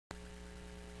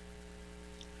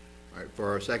All right,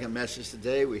 for our second message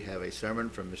today, we have a sermon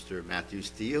from Mr. Matthew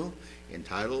Steele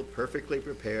entitled Perfectly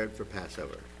Prepared for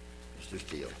Passover. Mr.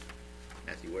 Steele.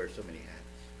 Matthew wears so many hats.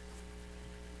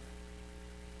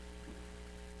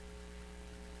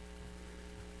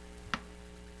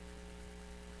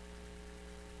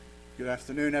 Good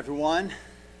afternoon, everyone.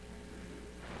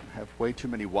 I have way too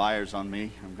many wires on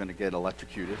me. I'm going to get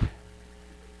electrocuted.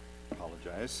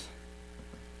 Apologize.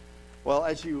 Well,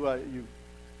 as you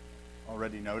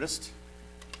already noticed,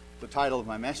 the title of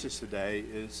my message today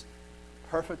is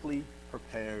Perfectly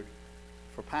Prepared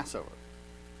for Passover.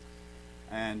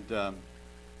 And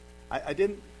I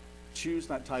didn't choose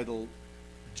that title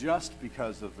just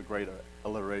because of the great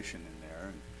alliteration in there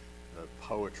and the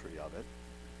poetry of it.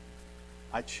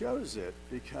 I chose it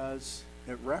because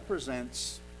it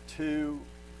represents two,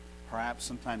 perhaps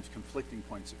sometimes conflicting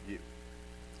points of view.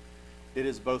 It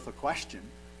is both a question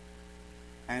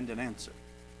and an answer.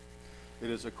 It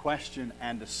is a question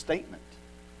and a statement,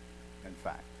 in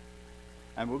fact.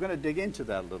 And we're going to dig into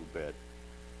that a little bit,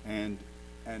 and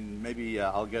maybe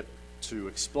I'll get to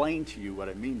explain to you what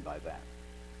I mean by that.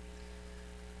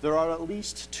 There are at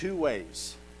least two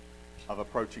ways of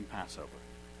approaching Passover,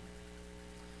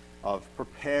 of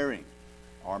preparing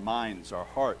our minds, our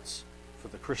hearts for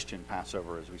the Christian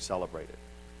Passover as we celebrate it.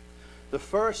 The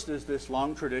first is this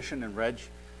long tradition, and Reg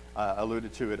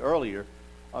alluded to it earlier,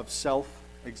 of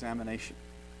self-examination.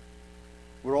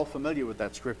 We're all familiar with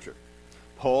that scripture.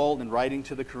 Paul, in writing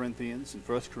to the Corinthians, in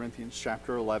 1 Corinthians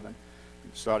chapter 11,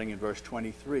 starting in verse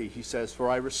 23, he says, "For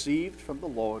I received from the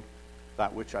Lord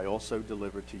that which I also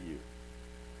delivered to you,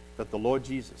 that the Lord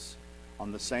Jesus,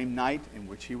 on the same night in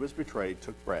which he was betrayed,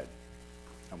 took bread.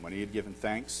 And when he had given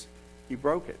thanks, he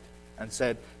broke it and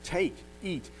said, 'Take,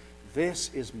 eat,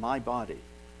 this is my body,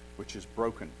 which is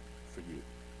broken for you.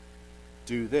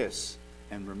 Do this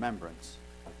in remembrance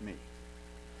of me.'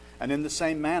 And in the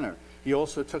same manner, he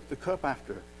also took the cup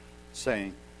after,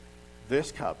 saying,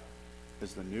 'This cup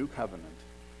is the new covenant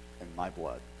in my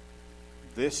blood.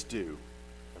 This do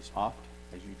as oft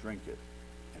as you drink it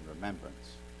in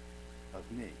remembrance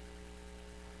of me.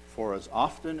 For as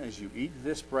often as you eat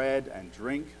this bread and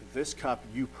drink this cup,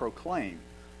 you proclaim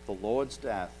the Lord's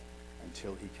death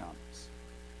until he comes.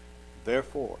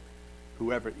 Therefore,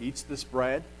 whoever eats this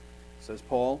bread,' says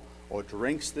Paul, 'or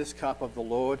drinks this cup of the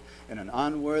Lord in an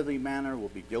unworthy manner will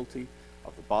be guilty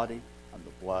of the body and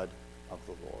the blood of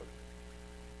the Lord.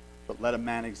 But let a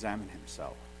man examine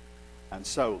himself, and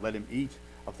so let him eat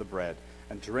of the bread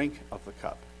and drink of the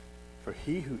cup. For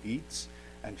he who eats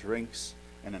and drinks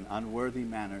in an unworthy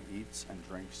manner eats and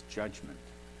drinks judgment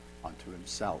unto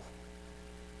himself,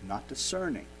 not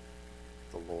discerning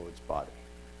the Lord's body.'"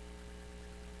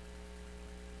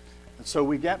 And so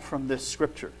we get from this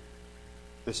scripture,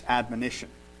 this admonition,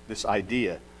 this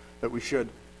idea that we should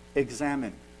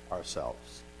examine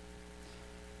ourselves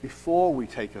before we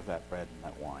take of that bread and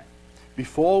that wine,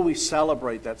 before we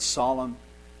celebrate that solemn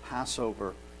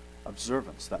Passover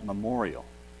observance, that memorial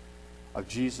of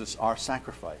Jesus, our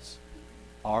sacrifice,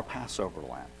 our Passover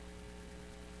lamb.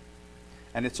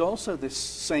 And it's also this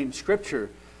same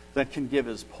scripture that can give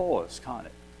us pause, can't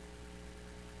it?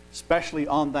 Especially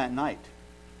on that night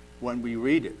when we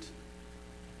read it,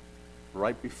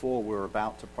 right before we're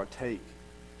about to partake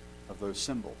of those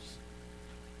symbols.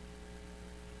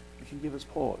 It can give us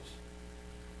pause.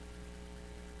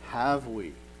 Have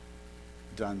we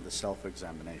done the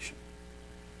self-examination?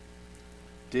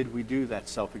 Did we do that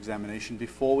self-examination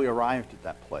before we arrived at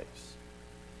that place?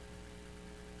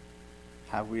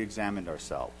 Have we examined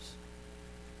ourselves?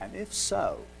 And if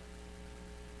so,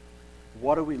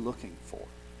 what are we looking for?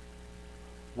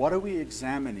 What are we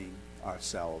examining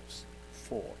ourselves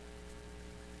for?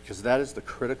 Because that is the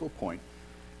critical point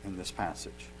in this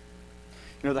passage.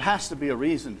 You know, there has to be a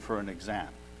reason for an exam,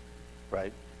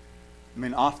 right? I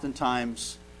mean,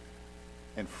 oftentimes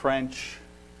in French,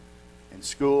 in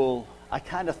school, I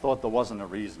kind of thought there wasn't a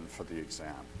reason for the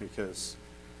exam because,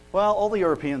 well, all the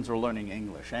Europeans are learning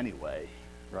English anyway,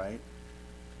 right?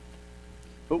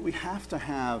 But we have to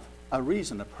have a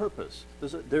reason, a purpose.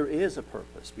 There is a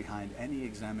purpose behind any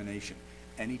examination,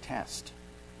 any test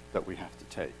that we have to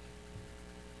take.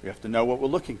 We have to know what we're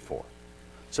looking for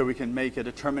so we can make a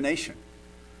determination.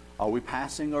 Are we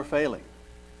passing or failing?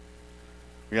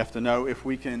 We have to know if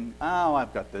we can,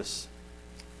 I've got this.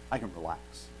 I can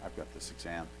relax. I've got this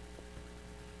exam.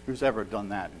 Who's ever done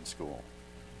that in school?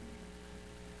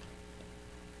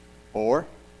 Or,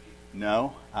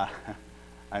 no,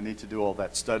 I need to do all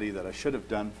that study that I should have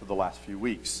done for the last few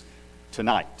weeks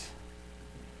tonight.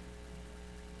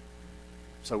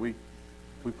 So we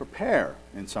prepare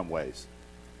in some ways,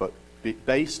 but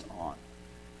based on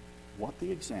what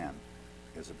the exam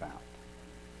is about.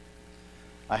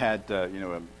 I had,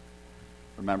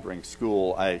 remembering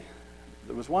school,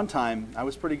 there was one time I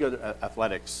was pretty good at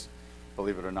athletics,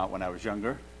 believe it or not, when I was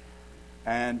younger.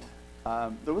 And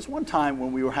there was one time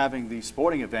when we were having these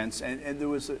sporting events, and there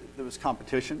was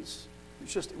competitions. It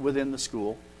was just within the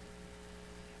school.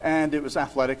 And it was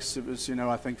athletics. It was,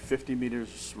 I think 50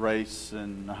 meters race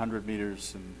and 100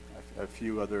 meters and a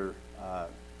few other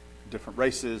different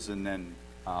races. And then,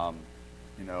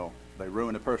 they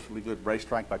ruined a perfectly good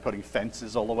racetrack by putting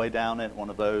fences all the way down it, one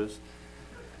of those.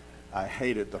 I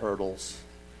hated the hurdles.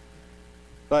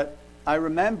 But I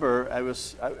remember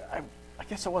I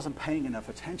guess I wasn't paying enough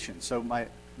attention. So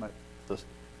the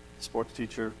sports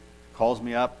teacher calls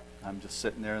me up. I'm just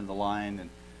sitting there in the line and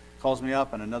calls me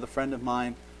up, and another friend of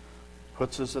mine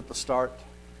puts us at the start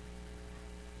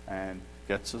and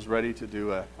gets us ready to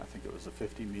do I think it was a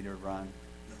 50-meter run.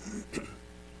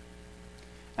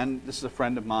 And this is a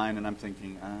friend of mine, and I'm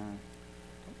thinking, I don't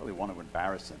really want to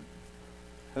embarrass him,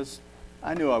 because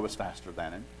I knew I was faster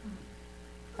than him.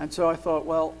 And so I thought,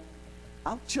 well,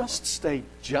 I'll just stay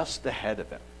just ahead of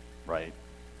him, right?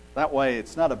 That way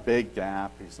it's not a big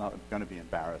gap. He's not going to be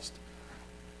embarrassed.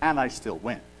 And I still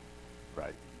win,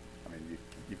 right? I mean,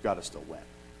 you've got to still win.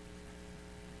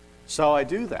 So I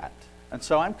do that. And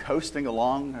so I'm coasting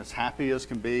along as happy as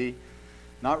can be,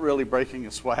 not really breaking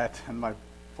a sweat, and my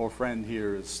poor friend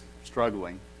here is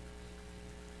struggling.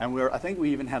 And I think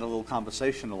we even had a little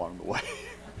conversation along the way.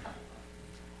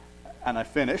 And I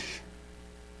finish,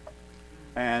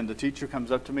 and the teacher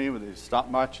comes up to me with his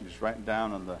stopwatch, and he's writing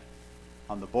down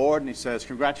on the board, and he says,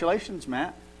 "Congratulations,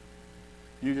 Matt.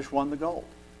 You just won the gold."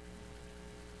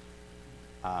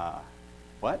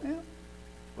 What now?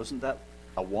 Wasn't that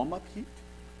a warm-up heat?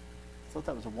 I thought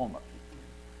that was a warm-up heat.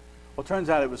 Well, it turns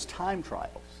out it was time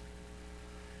trials.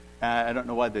 I don't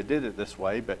know why they did it this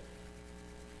way, but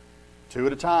 2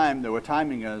 at a time, they were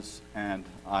timing us, and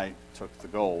I took the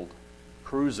gold,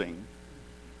 cruising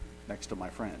next to my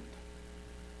friend.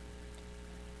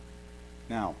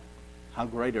 Now, how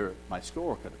greater my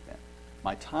score could have been,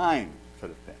 my time could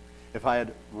have been, if I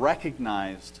had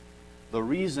recognized the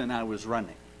reason I was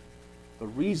running, the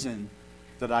reason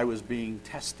that I was being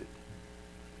tested.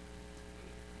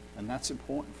 And that's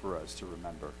important for us to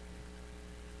remember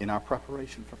in our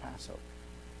preparation for Passover.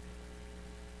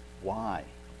 Why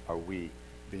are we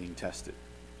being tested?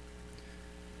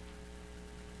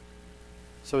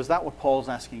 So is that what Paul's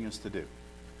asking us to do?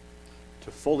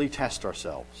 To fully test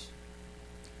ourselves,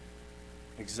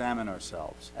 examine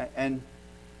ourselves. And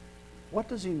what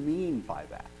does he mean by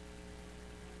that?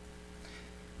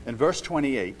 In verse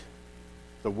 28,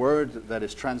 the word that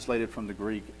is translated from the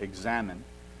Greek examine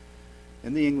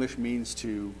in the English means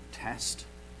to test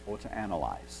or to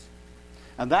analyze.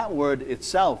 And that word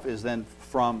itself is then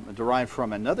derived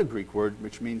from another Greek word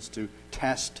which means to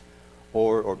test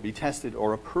or be tested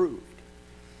or approved.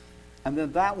 And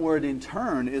then that word in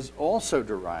turn is also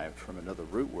derived from another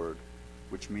root word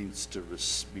which means to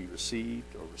be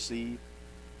received or receive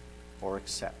or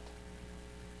accept.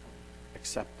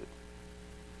 Accepted.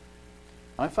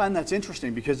 I find that's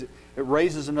interesting because it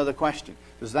raises another question.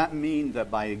 Does that mean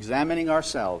that by examining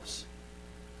ourselves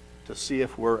to see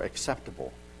if we're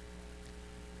acceptable,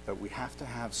 that we have to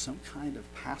have some kind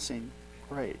of passing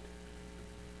grade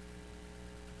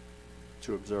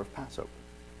to observe Passover?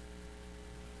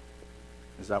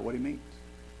 Is that what he means?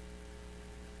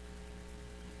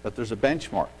 That there's a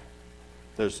benchmark.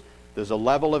 There's a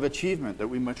level of achievement that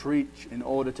we must reach in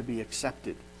order to be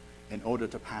accepted, in order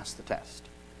to pass the test.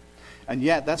 And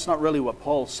yet, that's not really what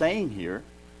Paul's saying here.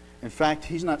 In fact,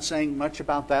 he's not saying much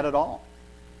about that at all.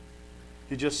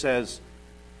 He just says,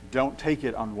 don't take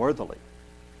it unworthily.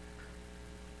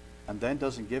 And then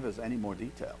doesn't give us any more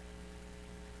detail.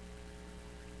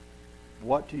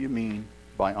 What do you mean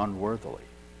by unworthily?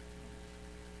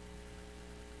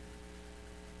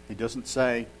 He doesn't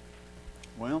say,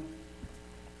 well,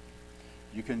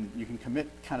 you can commit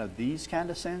kind of these kind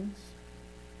of sins,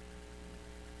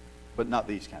 but not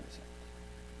these kind of sins.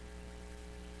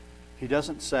 He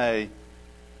doesn't say,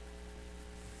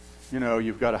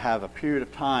 you've got to have a period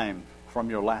of time from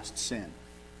your last sin.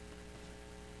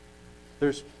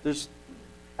 And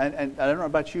I don't know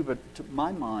about you, but to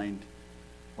my mind,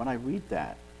 when I read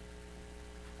that,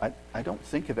 I don't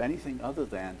think of anything other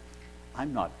than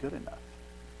I'm not good enough.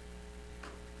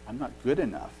 I'm not good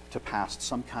enough to pass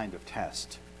some kind of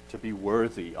test to be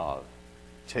worthy of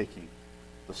taking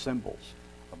the symbols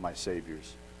of my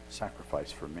Savior's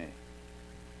sacrifice for me.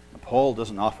 And Paul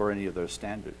doesn't offer any of those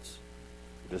standards.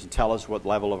 He doesn't tell us what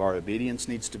level of our obedience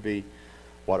needs to be,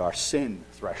 what our sin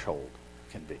threshold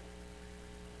can be.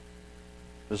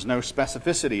 There's no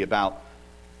specificity about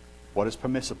what is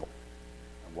permissible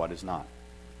and what is not.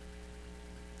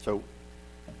 So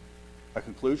a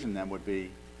conclusion then would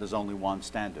be there's only one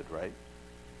standard, right?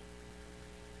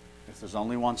 If there's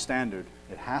only one standard,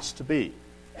 it has to be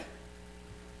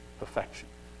perfection.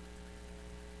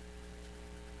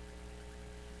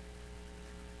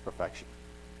 Perfection.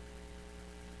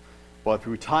 Well, if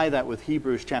we tie that with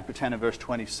Hebrews chapter 10 and verse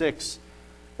 26,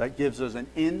 that gives us an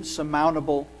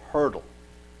insurmountable hurdle.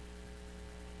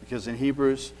 Because in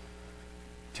Hebrews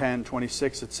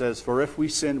 10:26 it says, "For if we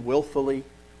sin willfully,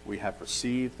 we have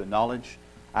received the knowledge,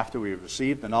 after we have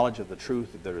received the knowledge of the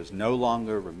truth, that there is no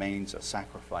longer remains a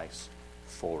sacrifice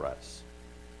for us,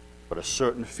 but a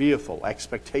certain fearful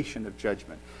expectation of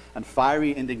judgment and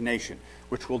fiery indignation,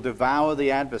 which will devour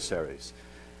the adversaries.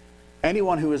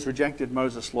 Anyone who has rejected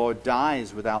Moses' law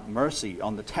dies without mercy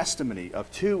on the testimony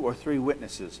of 2 or 3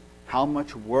 witnesses. How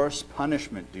much worse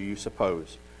punishment do you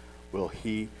suppose will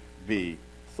he be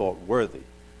thought worthy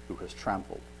who has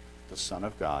trampled the Son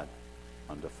of God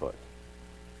underfoot,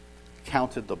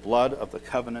 counted the blood of the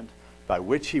covenant by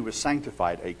which he was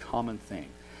sanctified a common thing,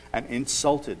 and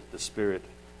insulted the Spirit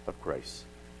of grace?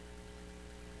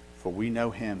 For we know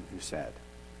him who said,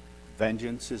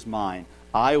 'Vengeance is mine,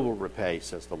 I will repay,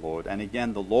 says the Lord.' And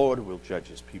again, the Lord will judge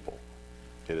his people.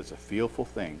 It is a fearful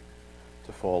thing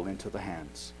to fall into the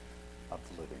hands of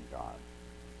the living God."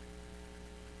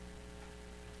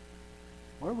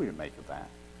 What are we to make of that?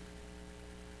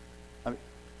 I mean,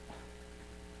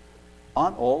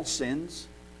 aren't all sins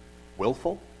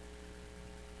willful?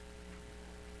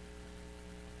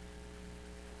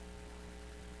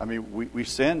 I mean, we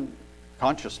sin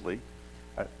consciously.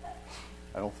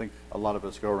 I don't think a lot of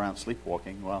us go around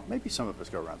sleepwalking. Well, maybe some of us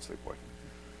go around sleepwalking,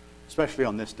 especially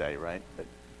on this day, right? But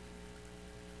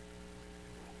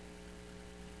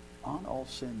aren't all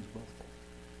sins willful?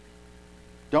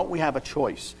 Don't we have a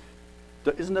choice?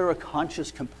 Isn't there a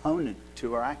conscious component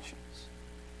to our actions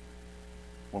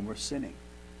when we're sinning?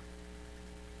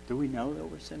 Do we know that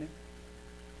we're sinning?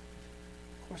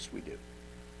 Of course we do.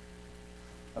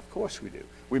 Of course we do.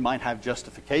 We might have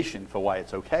justification for why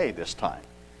it's okay this time.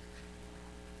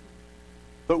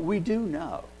 But we do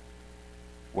know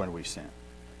when we sin.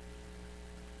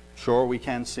 Sure, we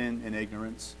can sin in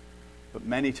ignorance, but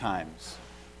many times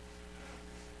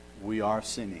we are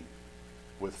sinning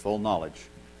with full knowledge,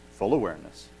 full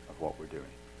awareness of what we're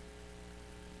doing.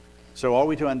 So are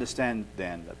we to understand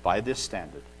then that by this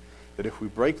standard, that if we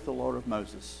break the law of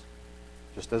Moses,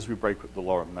 just as we break the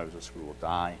law of Moses, we will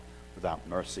die without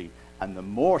mercy, and the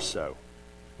more so,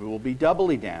 we will be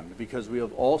doubly damned because we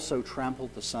have also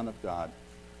trampled the Son of God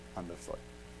underfoot.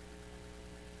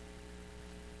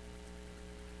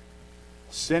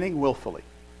 Sinning willfully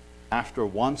after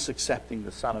once accepting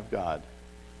the Son of God,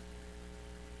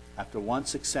 after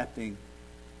once accepting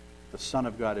the Son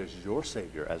of God as your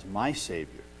Savior, as my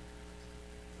Savior,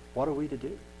 what are we to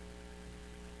do?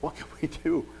 What can we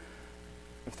do?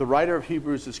 If the writer of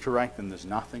Hebrews is correct, then there's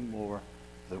nothing more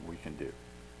that we can do.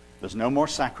 There's no more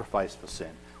sacrifice for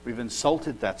sin. We've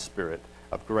insulted that Spirit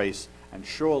of grace, and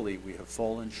surely we have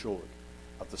fallen short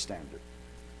of the standard.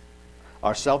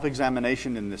 Our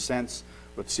self-examination in this sense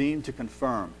would seem to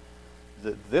confirm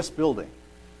that this building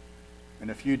in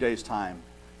a few days' time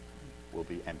will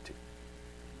be empty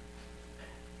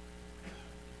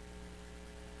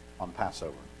on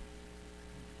Passover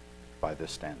by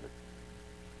this standard.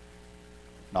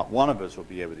 Not one of us will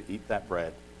be able to eat that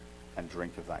bread and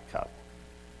drink of that cup.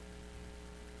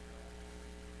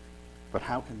 But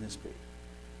how can this be?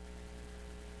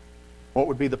 What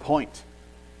would be the point?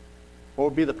 What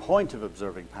would be the point of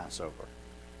observing Passover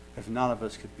if none of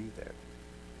us could be there?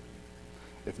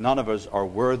 If none of us are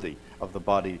worthy of the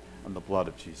body and the blood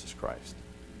of Jesus Christ?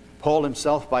 Paul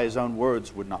himself, by his own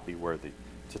words, would not be worthy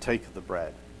to take the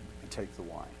bread and take the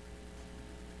wine.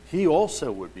 He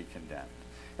also would be condemned.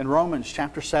 In Romans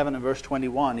chapter 7 and verse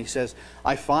 21, he says,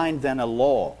 "I find then a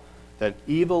law, that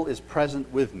evil is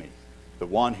present with me, the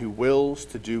one who wills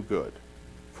to do good.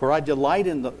 For I delight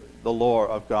in the law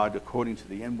of God according to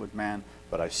the inward man,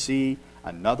 but I see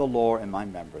another law in my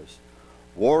members,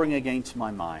 warring against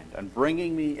my mind, and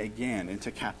bringing me again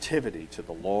into captivity to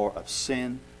the law of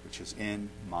sin, which is in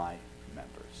my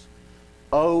members.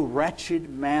 O wretched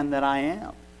man that I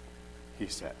am," he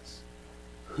says,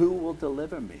 "who will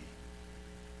deliver me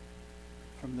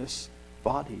from this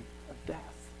body of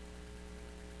death?"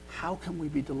 How can we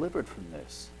be delivered from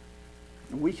this?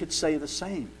 And we could say the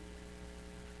same.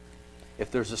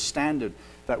 If there's a standard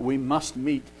that we must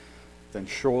meet, then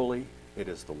surely it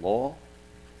is the law.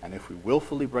 And if we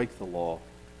willfully break the law,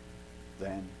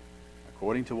 then,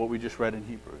 according to what we just read in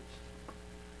Hebrews,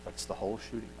 that's the whole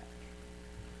shooting match.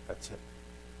 That's it.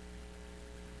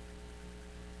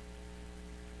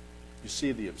 You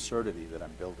see the absurdity that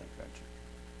I'm building, don't you?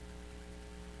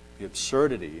 The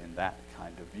absurdity in that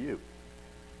kind of view.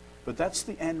 But that's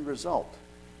the end result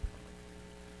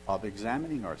of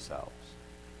examining ourselves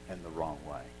in the wrong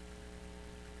way.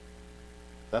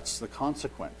 That's the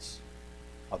consequence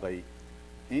of an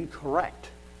incorrect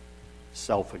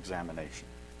self-examination.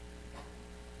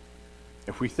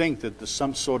 If we think that there's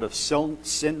some sort of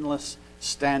sinless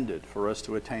standard for us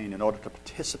to attain in order to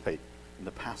participate in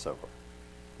the Passover,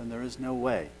 then there is no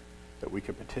way that we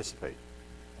could participate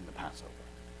in the Passover.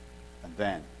 And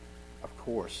then, of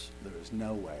course, there is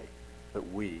no way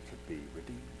that we could be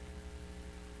redeemed.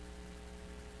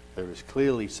 There is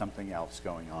clearly something else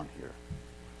going on here.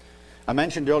 I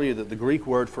mentioned earlier that the Greek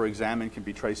word for examine can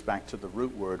be traced back to the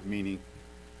root word meaning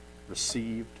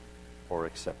received or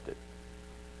accepted.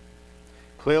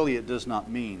 Clearly, it does not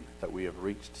mean that we have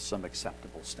reached some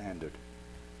acceptable standard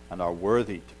and are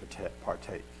worthy to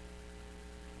partake.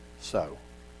 So,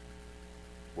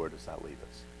 where does that leave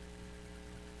us?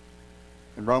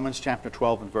 In Romans chapter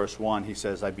 12 and verse 1, he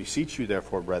says, I beseech you,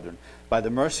 therefore, brethren, by the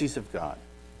mercies of God,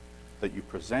 that you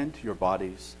present your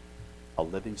bodies a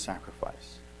living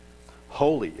sacrifice,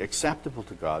 holy, acceptable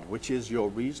to God, which is your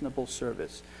reasonable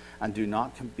service, and do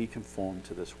not be conformed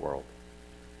to this world,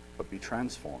 but be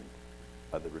transformed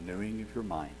by the renewing of your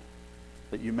mind,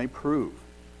 that you may prove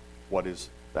what is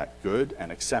that good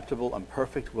and acceptable and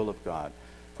perfect will of God.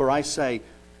 For I say,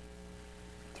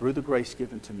 through the grace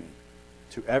given to me,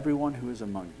 to everyone who is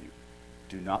among you,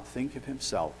 do not think of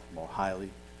himself more highly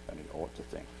than he ought to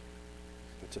think,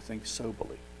 but to think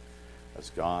soberly, as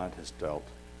God has dealt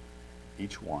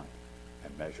each one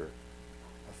a measure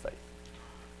of faith.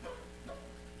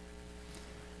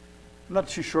 I'm not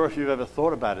too sure if you've ever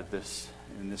thought about it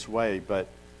in this way, but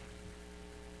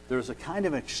there's a kind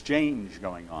of exchange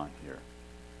going on here.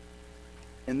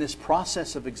 In this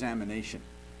process of examination,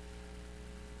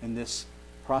 in this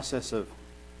process of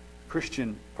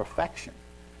Christian perfection,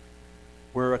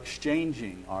 we're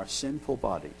exchanging our sinful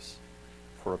bodies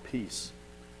for a piece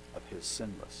of his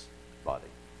sinless body.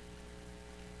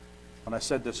 When I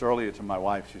said this earlier to my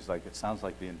wife, she's like, it sounds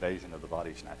like the invasion of the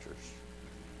body snatchers.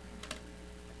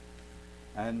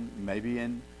 And maybe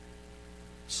in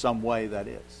some way that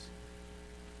is.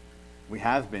 We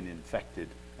have been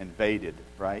invaded,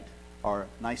 right? Our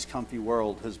nice, comfy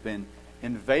world has been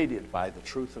invaded by the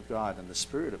truth of God and the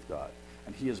Spirit of God.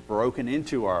 And he has broken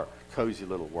into our cozy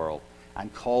little world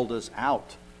and called us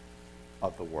out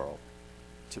of the world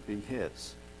to be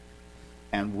his.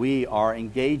 And we are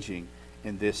engaging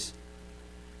in this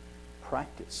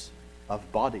practice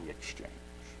of body exchange.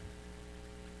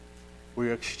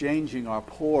 We're exchanging our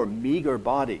poor, meager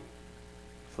body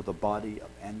for the body of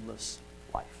endless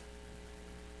life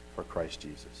for Christ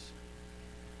Jesus.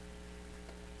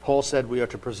 Paul said we are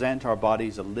to present our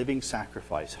bodies a living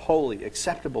sacrifice, holy,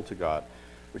 acceptable to God,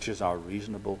 which is our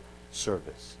reasonable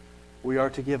service. We are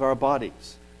to give our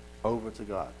bodies over to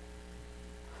God.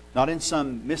 Not in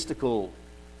some mystical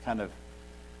kind of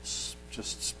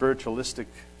just spiritualistic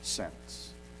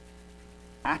sense.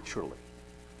 Actually,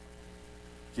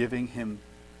 giving him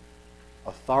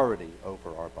authority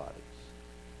over our bodies.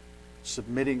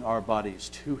 Submitting our bodies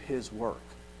to his work,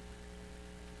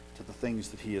 to the things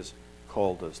that he has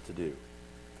called us to do.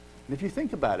 And if you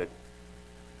think about it,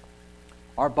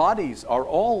 our bodies are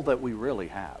all that we really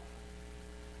have,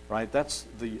 right? That's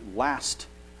the last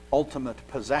ultimate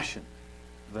possession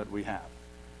that we have.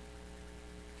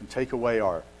 You can take away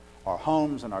our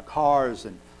homes and our cars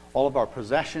and all of our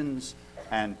possessions,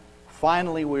 and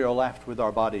finally we are left with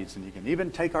our bodies, and you can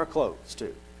even take our clothes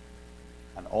too.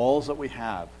 And all that we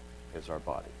have is our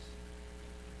bodies.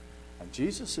 And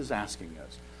Jesus is asking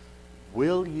us,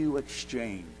 will you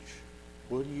exchange,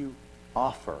 will you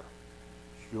offer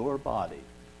your body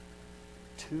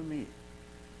to me?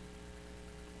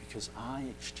 Because I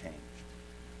exchanged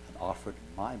and offered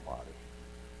my body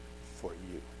for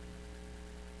you.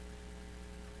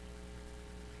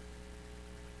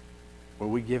 Will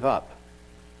we give up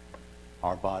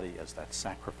our body as that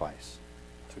sacrifice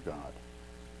to God?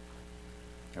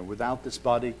 And without this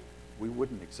body, we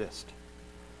wouldn't exist.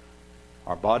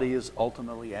 Our body is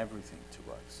ultimately everything to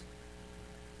us.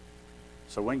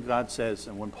 So when God says,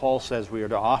 and when Paul says we are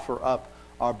to offer up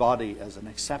our body as an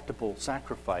acceptable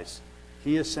sacrifice,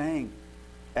 he is saying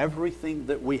everything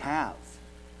that we have,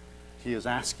 he is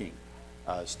asking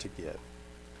us to give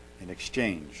in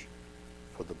exchange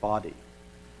for the body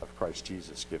of Christ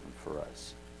Jesus given for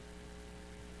us.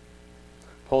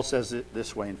 Paul says it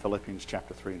this way in Philippians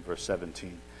chapter 3 and verse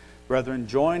 17. Brethren,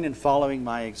 join in following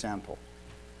my example,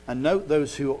 and note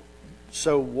those who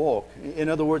so walk. In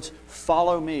other words,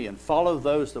 follow me and follow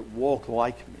those that walk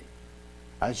like me.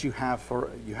 as you have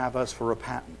us for a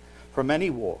pattern. For many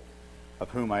walk, of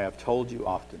whom I have told you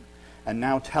often, and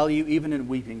now tell you even in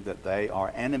weeping, that they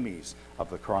are enemies of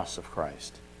the cross of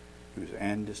Christ, whose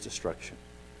end is destruction,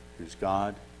 whose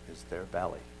God is their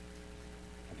belly,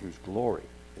 and whose glory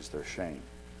is their shame,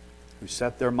 who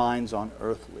set their minds on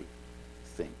earthly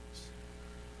things.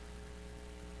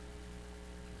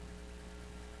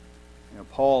 You know,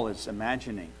 Paul is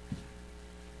imagining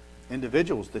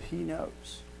individuals that he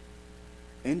knows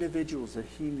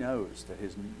that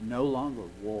his no longer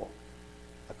walk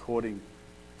according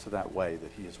to that way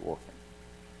that he is walking.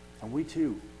 And we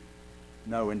too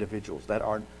know individuals that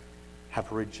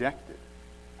have rejected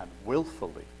and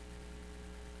willfully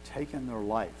taken their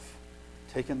life,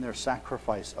 taken their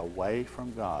sacrifice away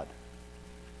from God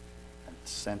and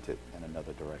sent it in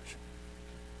another direction.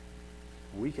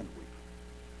 We can weep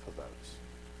for those.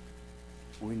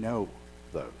 We know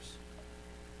those.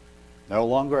 No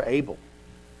longer able.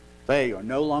 They are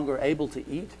no longer able to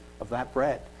eat of that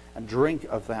bread and drink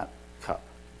of that cup.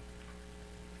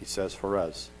 He says for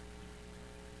us,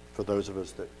 for those of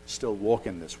us that still walk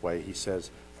in this way, he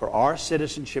says, for our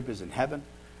citizenship is in heaven,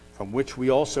 from which we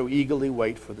also eagerly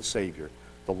wait for the Savior,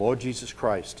 the Lord Jesus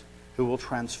Christ, who will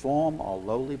transform our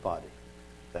lowly body,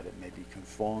 that it may be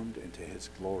conformed into his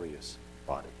glorious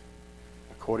body,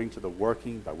 according to the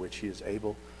working by which he is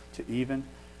able to even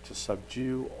to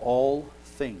subdue all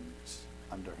things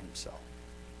under himself.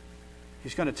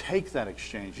 He's going to take that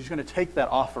exchange, he's going to take that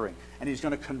offering, and he's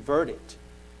going to convert it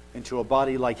into a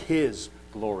body like his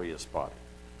glorious body.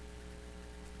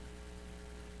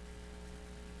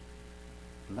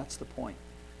 And that's the point.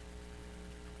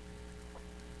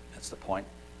 That's the point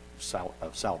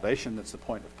of salvation. That's the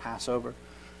point of Passover.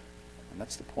 And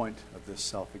that's the point of this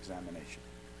self-examination.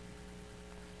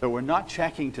 So we're not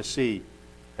checking to see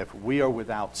if we are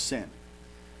without sin.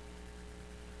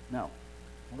 No.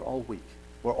 We're all weak.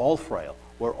 We're all frail.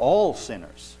 We're all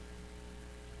sinners.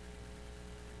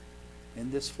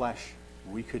 In this flesh,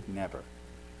 we could never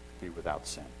be without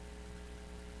sin.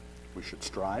 We should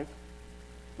strive.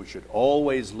 We should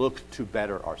always look to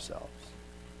better ourselves.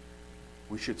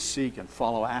 We should seek and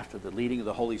follow after the leading of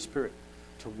the Holy Spirit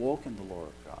to walk in the law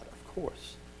of God, of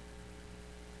course.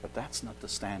 But that's not the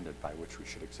standard by which we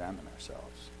should examine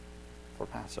ourselves for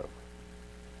Passover.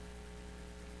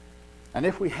 And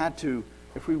if we had to,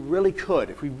 if we really could,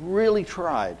 if we really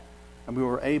tried, and we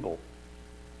were able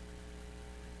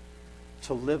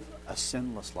to live a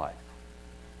sinless life,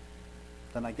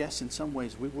 then I guess in some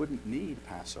ways we wouldn't need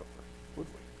Passover, would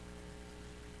we?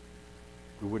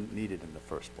 We wouldn't need it in the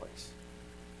first place.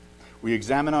 We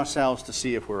examine ourselves to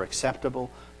see if we're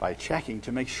acceptable by checking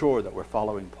to make sure that we're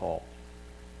following Paul,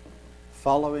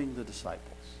 following the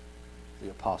disciples, the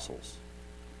apostles,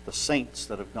 the saints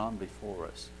that have gone before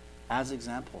us as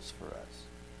examples for us,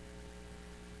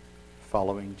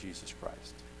 following Jesus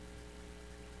Christ.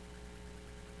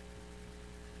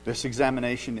 This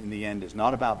examination in the end is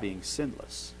not about being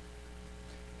sinless.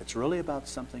 It's really about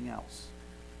something else.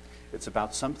 It's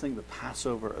about something the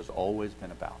Passover has always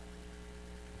been about.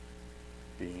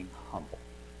 Being humble.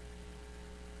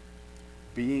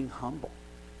 Being humble.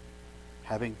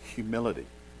 Having humility.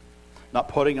 Not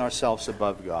putting ourselves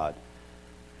above God.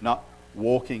 Not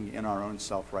walking in our own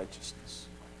self-righteousness.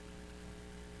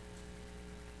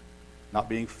 Not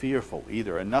being fearful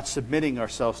either. And not submitting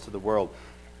ourselves to the world.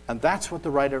 And that's what the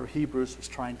writer of Hebrews was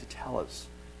trying to tell us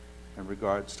in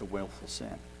regards to willful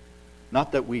sin.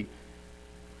 Not that we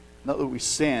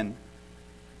sin,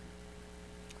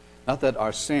 not that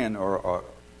our sin or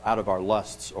out of our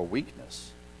lusts or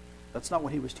weakness. That's not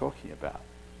what he was talking about.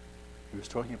 He was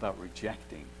talking about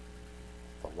rejecting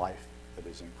the life that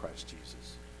is in Christ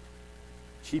Jesus.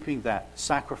 Keeping that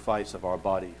sacrifice of our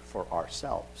body for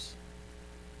ourselves.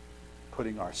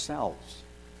 Putting ourselves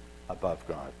above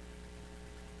God.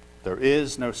 There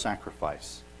is no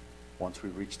sacrifice once we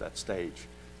reach that stage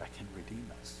that can redeem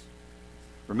us.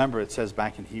 Remember, it says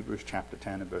back in Hebrews chapter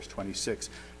 10 and verse 26,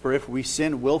 for if we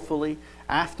sin willfully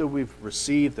after we've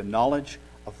received the knowledge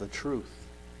of the truth,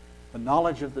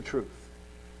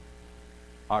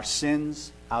 our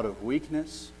sins out of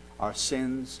weakness, our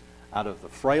sins out of the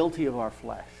frailty of our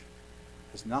flesh,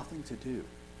 has nothing to do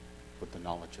with the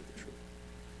knowledge of the truth.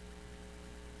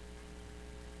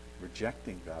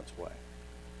 Rejecting God's way.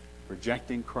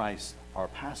 Rejecting Christ, our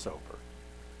Passover.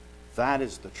 That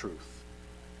is the truth,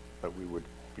 that we would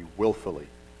be willfully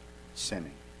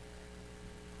sinning.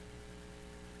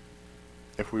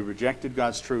 If we rejected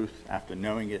God's truth after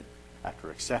knowing it, after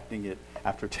accepting it,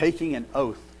 after taking an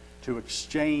oath to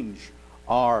exchange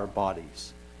our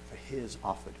bodies for his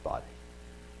offered body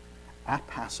at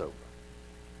Passover,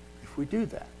 if we do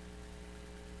that,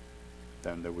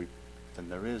 then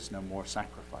there is no more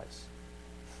sacrifice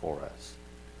for us.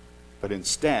 But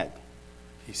instead,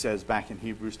 he says back in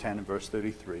Hebrews 10 and verse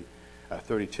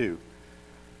 32,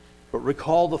 but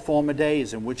recall the former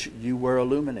days in which you were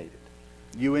illuminated.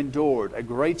 You endured a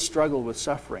great struggle with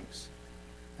sufferings.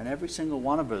 And every single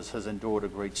one of us has endured a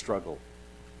great struggle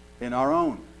in our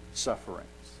own sufferings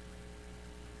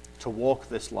to walk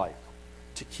this life,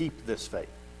 to keep this faith.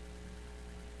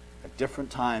 At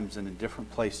different times and in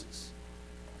different places,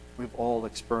 we've all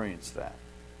experienced that.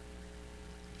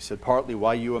 He said, partly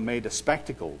why you were made a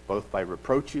spectacle, both by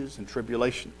reproaches and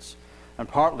tribulations, and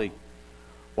partly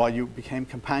while you became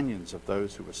companions of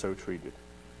those who were so treated.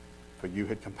 For you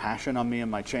had compassion on me and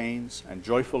my chains, and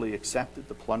joyfully accepted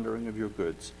the plundering of your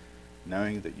goods,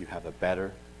 knowing that you have a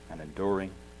better and enduring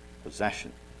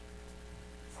possession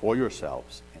for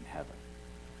yourselves in heaven.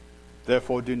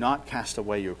 Therefore do not cast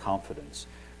away your confidence,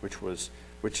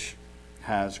 which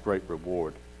has great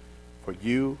reward. For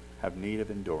you have need of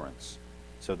endurance,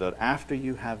 so that after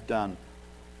you have done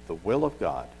the will of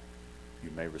God,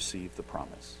 you may receive the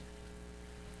promise.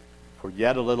 For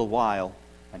yet a little while,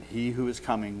 and he who is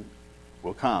coming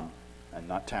will come and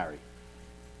not tarry.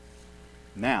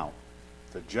 Now,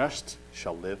 the just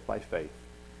shall live by faith.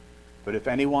 But if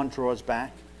anyone draws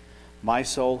back, my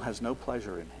soul has no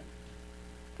pleasure in him.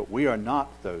 But we are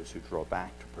not those who draw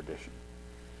back to perdition,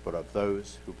 but of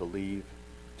those who believe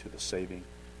to the saving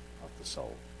of the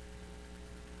soul.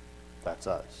 That's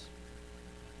us.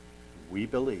 We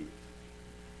believe.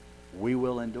 We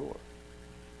will endure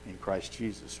in Christ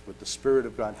Jesus with the Spirit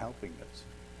of God helping us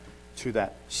to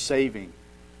that saving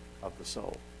of the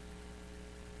soul.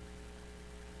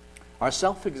 Our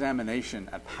self-examination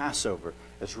at Passover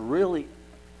is really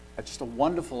just a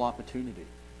wonderful opportunity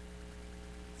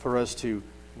for us to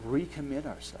recommit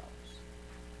ourselves,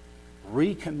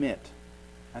 recommit,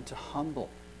 and to humble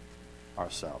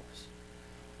ourselves,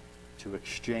 to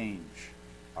exchange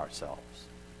ourselves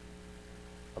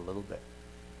a little bit.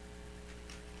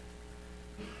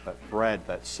 That bread,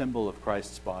 that symbol of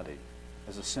Christ's body,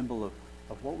 is a symbol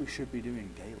of what we should be doing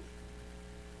daily.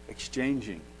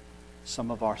 Exchanging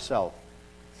some of ourself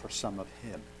for some of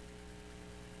Him.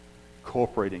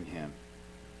 Incorporating Him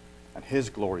and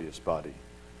His glorious body,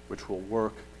 which will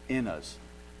work in us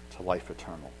to life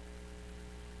eternal.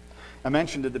 I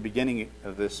mentioned at the beginning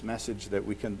of this message that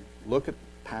we can look at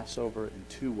Passover in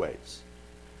two ways.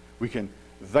 We can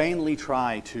vainly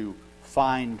try to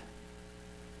find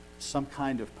some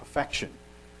kind of perfection,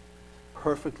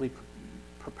 perfectly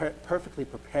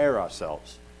prepare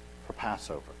ourselves for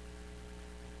Passover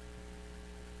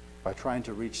by trying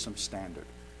to reach some standard,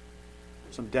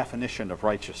 some definition of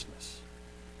righteousness,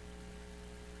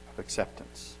 of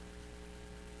acceptance.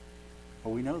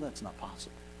 But we know that's not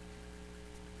possible.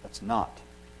 That's not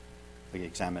the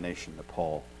examination that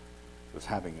Paul was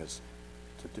having us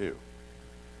to do.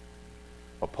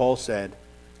 What Paul said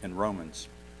in Romans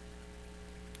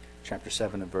chapter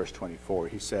 7 and verse 24,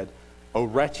 he said, O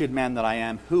wretched man that I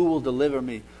am, who will deliver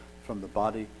me from the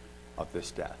body of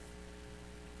this death?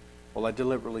 Well, I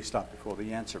deliberately stopped before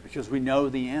the answer because we know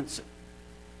the answer.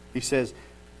 He says,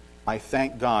 I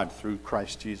thank God through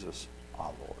Christ Jesus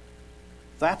our Lord.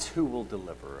 That's who will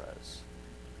deliver us.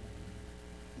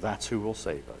 That's who will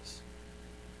save us.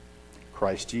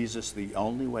 Christ Jesus, the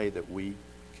only way that we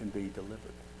can be delivered.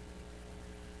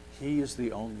 He is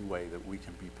the only way that we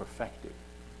can be perfected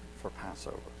for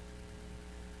Passover.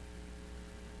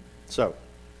 So,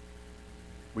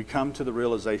 we come to the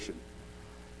realization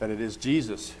that it is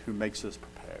Jesus who makes us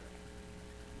prepared.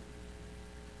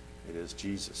 It is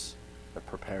Jesus that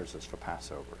prepares us for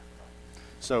Passover.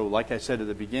 So, like I said at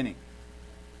the beginning,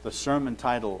 the sermon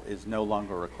title is no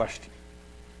longer a question.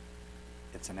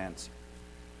 It's an answer.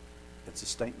 It's a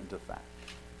statement of fact.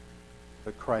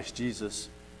 That Christ Jesus,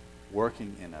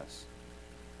 working in us,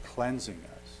 cleansing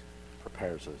us,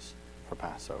 prepares us for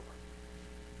Passover.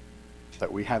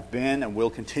 That we have been and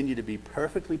will continue to be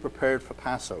perfectly prepared for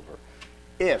Passover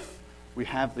if we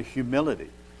have the humility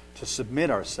to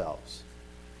submit ourselves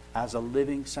as a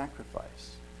living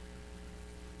sacrifice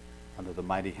under the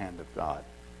mighty hand of God.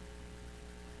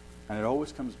 And it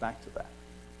always comes back to that.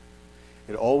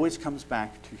 It always comes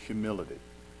back to humility.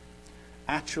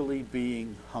 Actually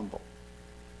being humble.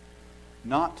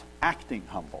 Not acting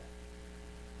humble.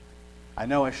 I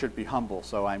know I should be humble,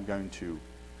 so I'm going to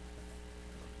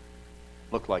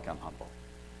look like I'm humble.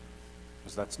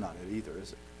 Because that's not it either,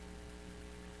 is it?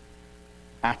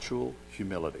 Actual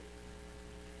humility.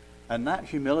 And that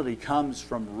humility comes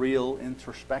from real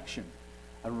introspection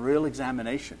and real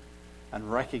examination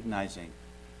and recognizing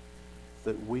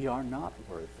that we are not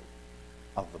worthy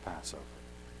of the Passover.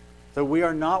 that we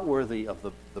are not worthy of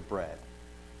the bread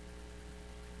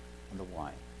and the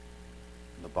wine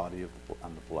and the body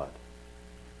and the blood,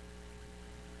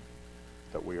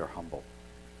 that we are humble.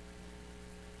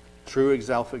 True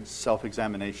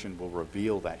self-examination will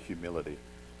reveal that humility.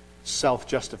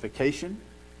 Self-justification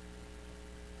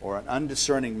or an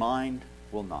undiscerning mind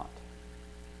will not.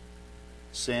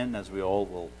 Sin, as we all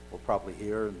will probably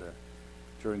hear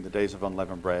during the days of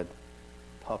unleavened bread,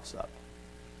 puffs up.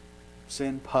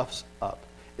 Sin puffs up.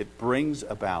 It brings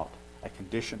about a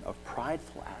condition of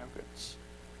prideful arrogance,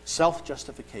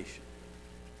 self-justification.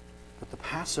 But the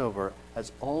Passover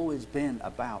has always been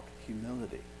about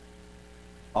humility.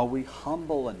 Are we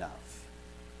humble enough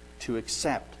to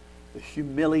accept the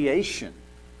humiliation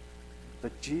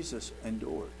that Jesus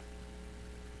endured?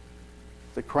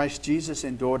 That Christ Jesus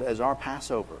endured as our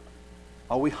Passover.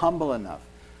 Are we humble enough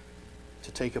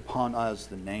to take upon us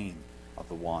the name of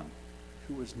the one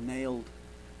who was nailed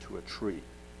to a tree?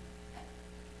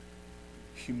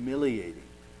 Humiliating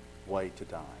way to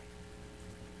die.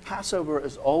 Passover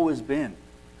has always been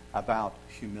about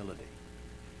humility.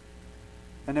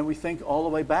 And then we think all the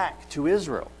way back to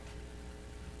Israel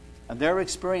and their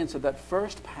experience of that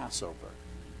first Passover.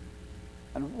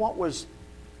 And what was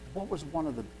one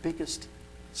of the biggest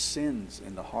sins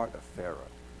in the heart of Pharaoh?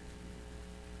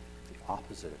 The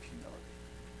opposite of humility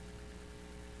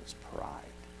was pride.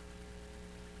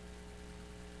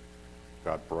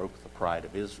 God broke the pride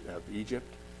of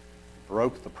Egypt,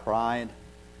 broke the pride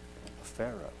of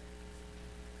Pharaoh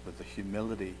with the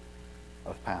humility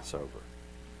of Passover.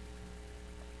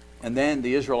 And then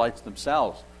the Israelites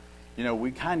themselves,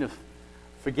 we kind of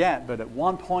forget, but at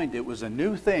one point it was a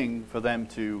new thing for them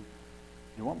to,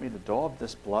 you want me to daub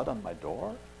this blood on my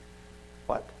door?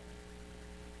 What?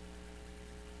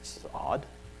 This is odd.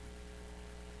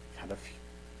 Kind of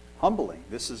humbling.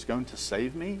 This is going to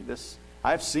save me?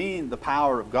 I've seen the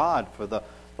power of God for the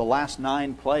last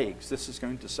 9 plagues. This is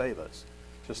going to save us.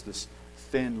 Just this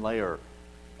thin layer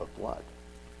of blood.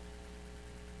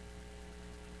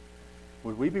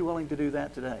 Would we be willing to do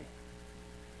that today?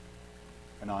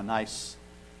 In our nice,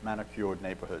 manicured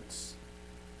neighborhoods.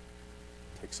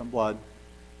 Take some blood,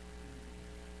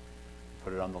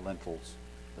 put it on the lintels,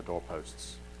 the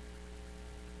doorposts.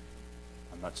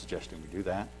 I'm not suggesting we do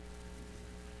that.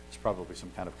 There's probably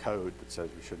some kind of code that says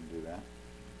we shouldn't do that.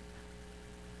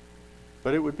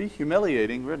 But it would be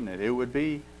humiliating, wouldn't it? It would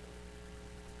be,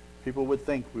 people would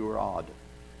think we were odd.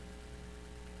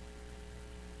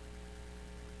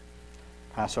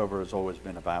 Passover has always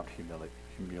been about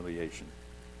humiliation.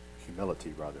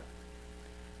 Humility, rather.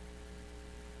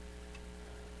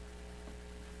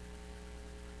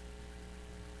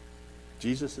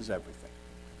 Jesus is everything.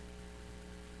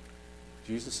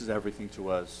 Jesus is everything to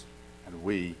us, and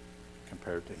we,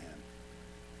 compared to him,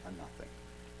 are nothing.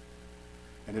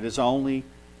 And it is only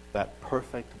that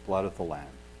perfect blood of the Lamb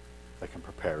that can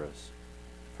prepare us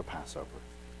for Passover.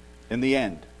 In the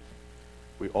end,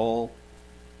 all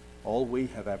we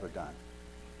have ever done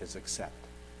is accept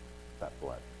that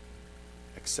blood,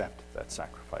 accept that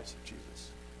sacrifice of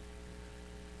Jesus.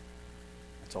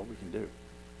 That's all we can do.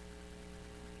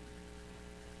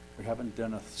 We haven't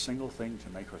done a single thing to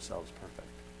make ourselves perfect.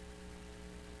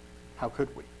 How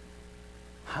could we?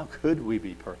 How could we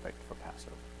be perfect for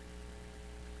Passover?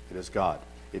 It is God.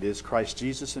 It is Christ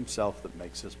Jesus himself that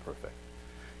makes us perfect.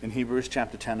 In Hebrews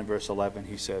chapter 10 and verse 11,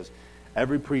 he says,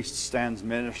 "Every priest stands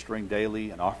ministering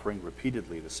daily and offering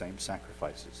repeatedly the same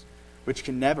sacrifices, which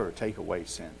can never take away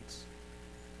sins.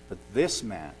 But this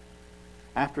man,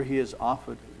 after he has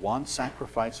offered one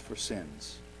sacrifice for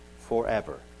sins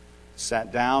forever,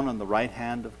 sat down on the right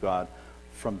hand of God,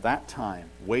 from that time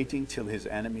waiting till his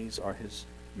enemies are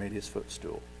made his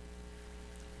footstool.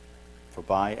 For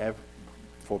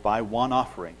by one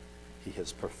offering he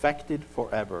has perfected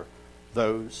forever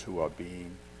those who are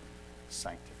being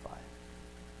sanctified."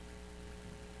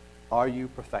 Are you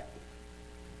perfected?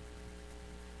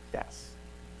 Yes.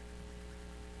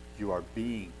 You are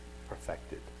being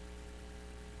perfected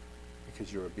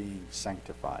because you are being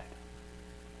sanctified.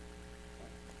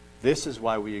 This is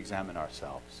why we examine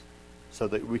ourselves, so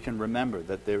that we can remember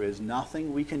that there is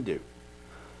nothing we can do,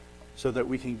 so that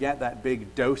we can get that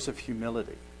big dose of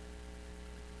humility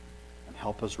and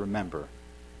help us remember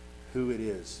who it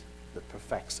is that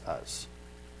perfects us.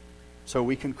 So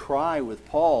we can cry with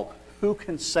Paul, "Who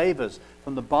can save us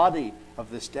from the body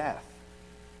of this death?"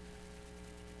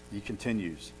 He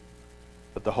continues,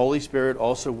 "But the Holy Spirit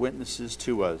also witnesses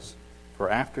to us, for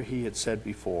after he had said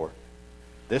before,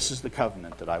 'This is the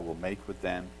covenant that I will make with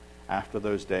them after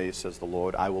those days, says the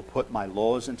Lord. I will put my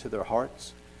laws into their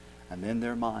hearts, and in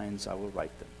their minds I will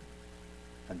write them.'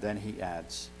 And then he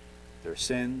adds, their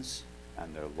sins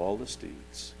and their lawless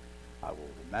deeds I will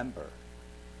remember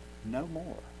no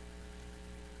more.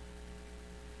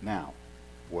 Now,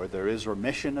 where there is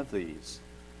remission of these,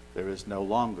 there is no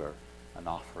longer an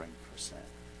offering for sin.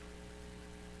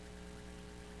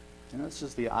 And this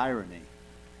is the irony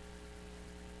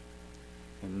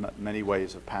in many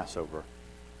ways of Passover.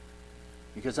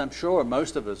 Because I'm sure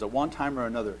most of us at one time or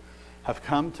another have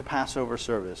come to Passover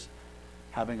service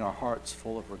having our hearts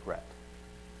full of regret,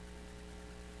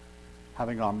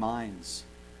 having our minds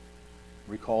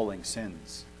recalling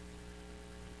sins,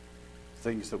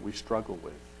 things that we struggle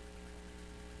with,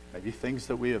 maybe things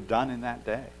that we have done in that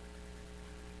day.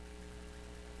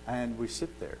 And we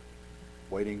sit there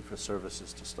waiting for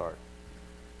services to start,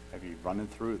 maybe running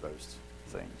through those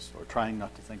things or trying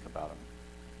not to think about them.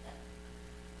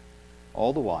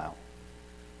 All the while,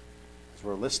 as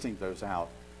we're listing those out,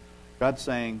 God's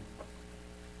saying,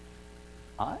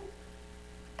 I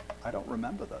don't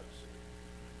remember those.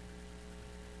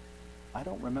 I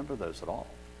don't remember those at all.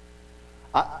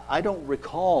 I don't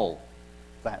recall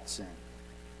that sin.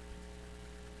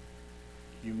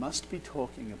 You must be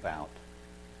talking about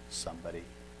somebody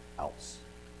else.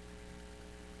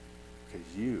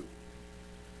 Because you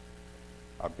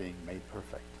are being made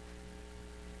perfect.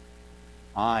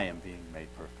 I am being made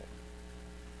perfect.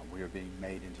 And we are being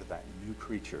made into that new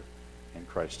creature in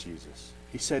Christ Jesus.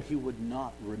 He said he would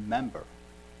not remember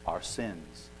our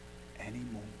sins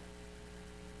anymore.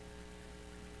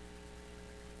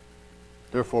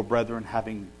 Therefore, brethren,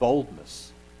 having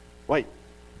boldness. Wait,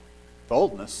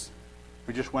 boldness?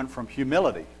 We just went from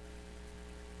humility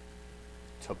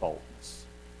to boldness.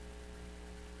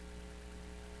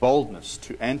 Boldness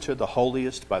to enter the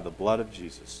holiest by the blood of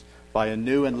Jesus, by a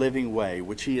new and living way,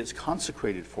 which he has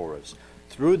consecrated for us,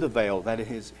 through the veil that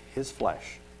is his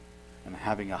flesh. And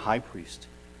having a high priest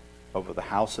over the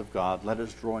house of God, let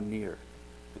us draw near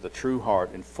with a true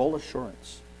heart in full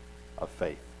assurance of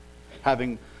faith,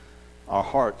 having our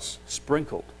hearts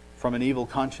sprinkled from an evil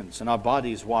conscience and our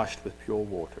bodies washed with pure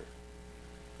water.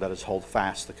 Let us hold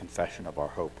fast the confession of our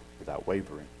hope without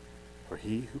wavering, for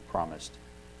he who promised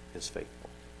is faithful.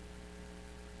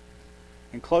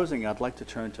 In closing, I'd like to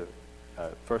turn to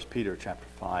 1 Peter chapter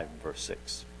 5, verse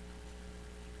 6.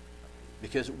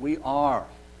 Because we are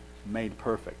made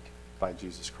perfect by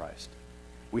Jesus Christ.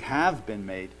 We have been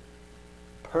made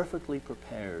perfectly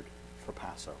prepared for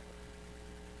Passover.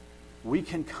 We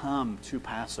can come to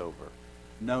Passover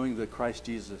knowing that Christ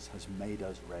Jesus has made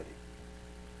us ready.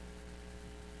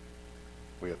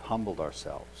 We have humbled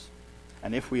ourselves.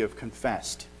 And if we have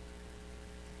confessed,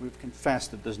 we've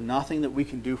confessed that there's nothing that we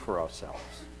can do for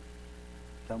ourselves,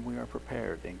 then we are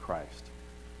prepared in Christ.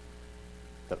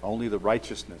 That only the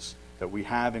righteousness that we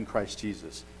have in Christ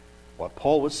Jesus, what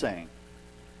Paul was saying,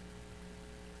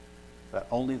 that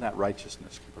only that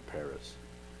righteousness can prepare us.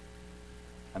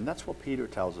 And that's what Peter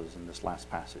tells us in this last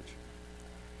passage.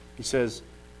 He says,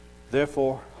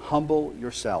 therefore, humble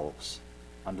yourselves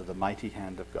under the mighty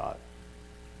hand of God,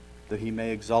 that he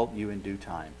may exalt you in due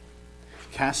time,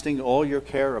 casting all your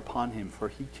care upon him, for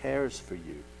he cares for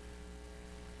you.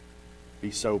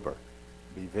 Be sober,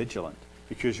 be vigilant,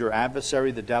 because your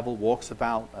adversary the devil walks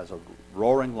about as a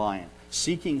roaring lion,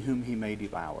 seeking whom he may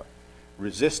devour.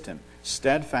 Resist him,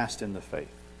 steadfast in the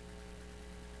faith.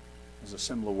 There's a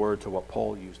similar word to what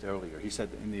Paul used earlier. He said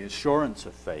in the assurance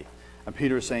of faith. And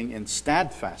Peter is saying in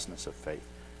steadfastness of faith,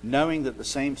 knowing that the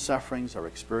same sufferings are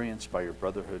experienced by your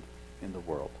brotherhood in the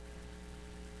world.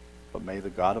 But may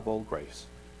the God of all grace,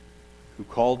 who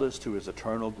called us to his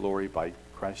eternal glory by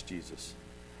Christ Jesus,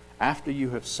 after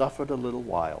you have suffered a little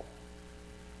while,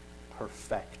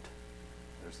 perfect.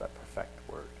 There's that perfect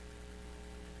word.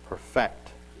 Perfect,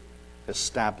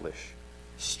 establish,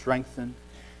 strengthen,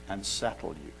 and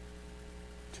settle you.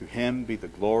 To him be the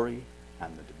glory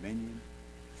and the dominion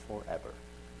forever.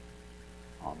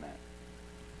 Amen.